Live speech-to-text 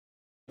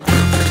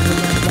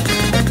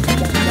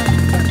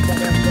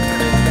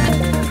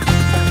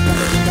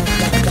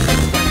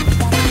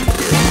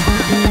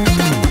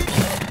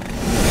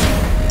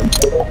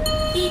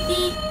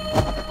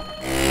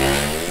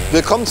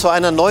Willkommen zu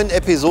einer neuen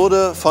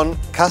Episode von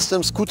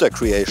Custom Scooter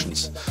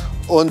Creations.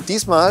 Und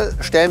diesmal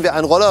stellen wir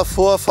einen Roller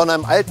vor von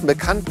einem alten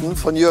Bekannten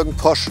von Jürgen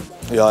Posch.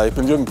 Ja, ich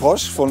bin Jürgen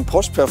Posch von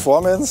Posch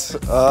Performance.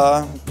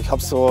 Ich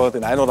habe so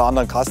den einen oder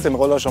anderen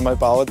Custom-Roller schon mal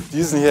gebaut.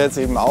 Diesen hier jetzt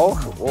eben auch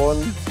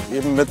und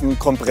eben mit einem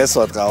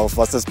Kompressor drauf,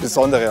 was das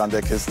Besondere an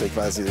der Kiste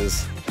quasi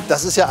ist.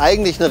 Das ist ja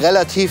eigentlich eine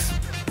relativ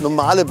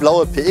normale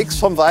blaue PX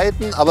vom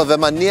Weiten, aber wenn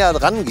man näher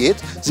dran geht,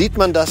 sieht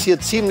man, dass hier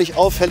ziemlich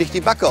auffällig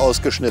die Backe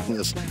ausgeschnitten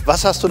ist.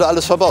 Was hast du da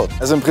alles verbaut?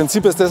 Also im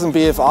Prinzip ist das ein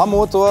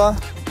BFA-Motor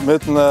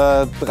mit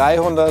einem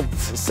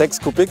 306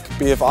 Kubik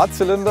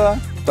BFA-Zylinder.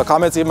 Da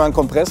kam jetzt eben ein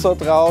Kompressor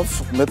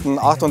drauf mit einem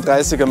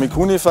 38er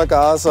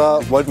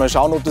Mikuni-Vergaser. Wollten mal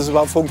schauen, ob das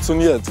überhaupt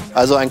funktioniert.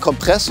 Also ein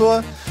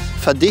Kompressor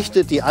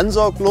verdichtet die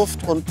Ansaugluft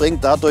und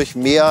bringt dadurch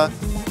mehr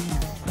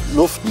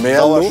Luft,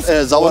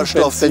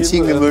 Sauerstoff,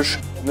 Benzingemisch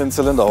in den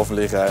Zylinder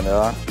hoffentlich rein,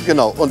 ja.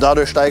 Genau, und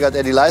dadurch steigert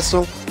er die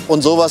Leistung.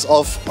 Und sowas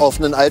auf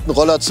einen alten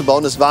Roller zu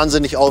bauen, ist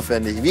wahnsinnig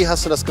aufwendig. Wie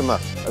hast du das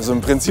gemacht? Also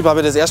im Prinzip habe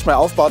ich das erstmal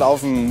aufgebaut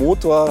auf einem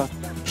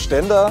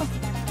Motorständer.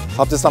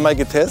 Habe das dann mal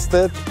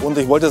getestet und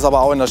ich wollte es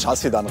aber auch in das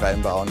Chassis dann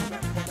reinbauen.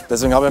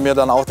 Deswegen habe ich mir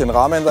dann auch den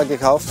Rahmen da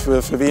gekauft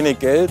für wenig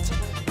Geld.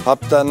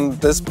 Habe dann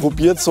das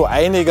probiert, so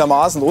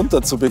einigermaßen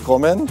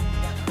unterzubekommen,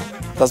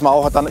 dass man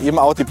auch dann eben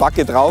auch die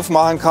Backe drauf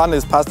machen kann.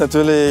 Das passt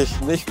natürlich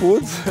nicht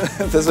gut,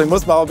 deswegen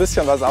muss man auch ein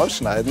bisschen was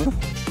ausschneiden.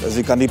 Also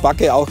ich kann die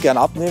Backe auch gern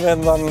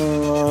abnehmen,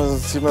 dann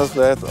sieht man es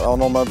vielleicht auch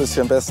noch mal ein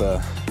bisschen besser.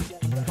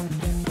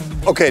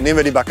 Okay, nehmen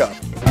wir die Backe ab.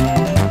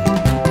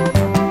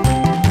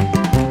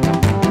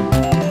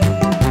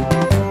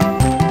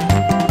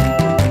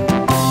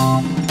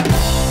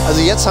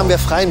 Also jetzt haben wir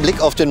freien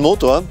Blick auf den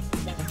Motor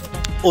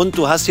und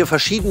du hast hier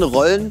verschiedene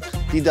Rollen,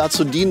 die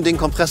dazu dienen, den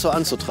Kompressor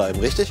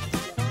anzutreiben, richtig?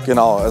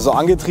 Genau, also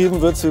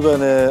angetrieben wird es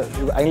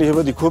eigentlich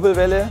über die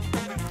Kurbelwelle.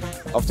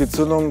 Auf die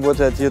Zündung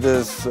wurde halt hier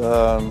das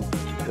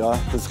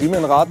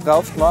Riemenrad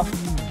drauf gemacht.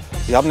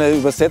 Wir haben eine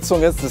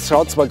Übersetzung jetzt, das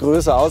schaut zwar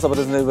größer aus, aber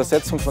das ist eine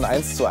Übersetzung von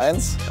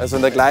 1:1. Also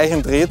in der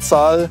gleichen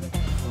Drehzahl,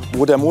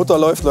 wo der Motor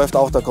läuft, läuft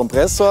auch der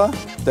Kompressor.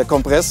 Der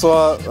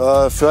Kompressor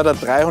fördert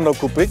 300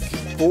 Kubik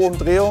pro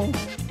Umdrehung,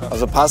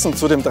 also passend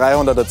zu dem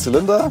 300er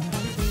Zylinder.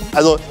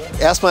 Also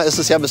erstmal ist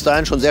es ja bis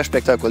dahin schon sehr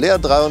spektakulär,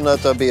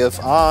 300er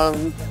BFA,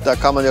 da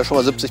kann man ja schon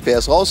mal 70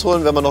 PS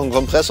rausholen, wenn man noch einen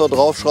Kompressor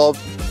draufschraubt.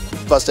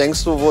 Was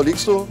denkst du, wo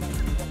liegst du?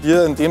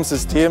 Hier in dem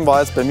System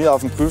war jetzt bei mir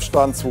auf dem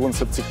Prüfstand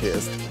 72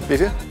 PS. Wie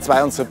viel?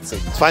 72.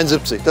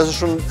 72, das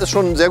ist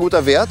schon ein sehr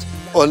guter Wert.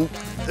 Und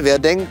wer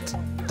denkt,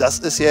 das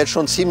ist ja jetzt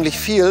schon ziemlich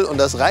viel und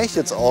das reicht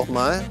jetzt auch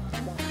mal,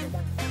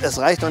 es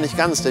reicht noch nicht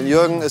ganz, denn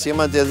Jürgen ist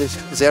jemand, der sich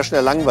sehr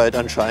schnell langweilt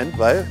anscheinend,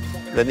 weil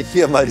wenn ich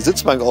hier mal die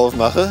Sitzbank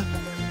aufmache,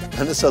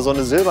 dann ist da so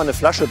eine silberne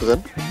Flasche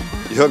drin.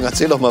 Jürgen,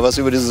 erzähl doch mal was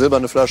über diese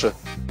silberne Flasche.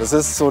 Das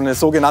ist so eine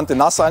sogenannte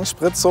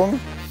Nasseinspritzung.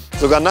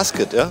 Sogar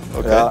Nasskit, ja?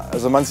 Okay. Ja,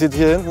 also man sieht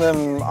hier hinten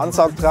im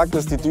Ansaugtrakt,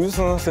 sind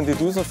die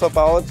Düsen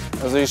verbaut.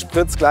 Also ich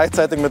spritze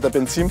gleichzeitig mit der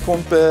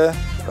Benzinpumpe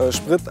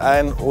Sprit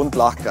ein und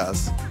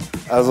Lachgas.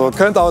 Also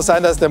könnte auch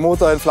sein, dass der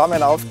Motor in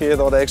Flammen aufgeht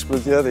oder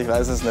explodiert, ich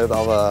weiß es nicht,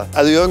 aber...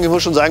 Also Jürgen, ich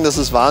muss schon sagen, das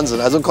ist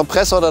Wahnsinn. Also einen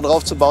Kompressor da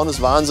drauf zu bauen, ist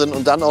Wahnsinn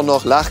und dann auch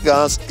noch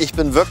Lachgas. Ich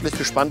bin wirklich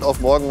gespannt auf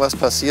morgen, was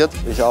passiert.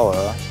 Ich auch,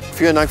 ja.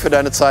 Vielen Dank für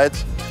deine Zeit.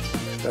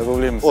 Kein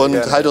Problem.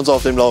 Und halt uns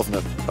auf dem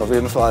Laufenden. Auf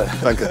jeden Fall.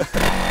 Danke.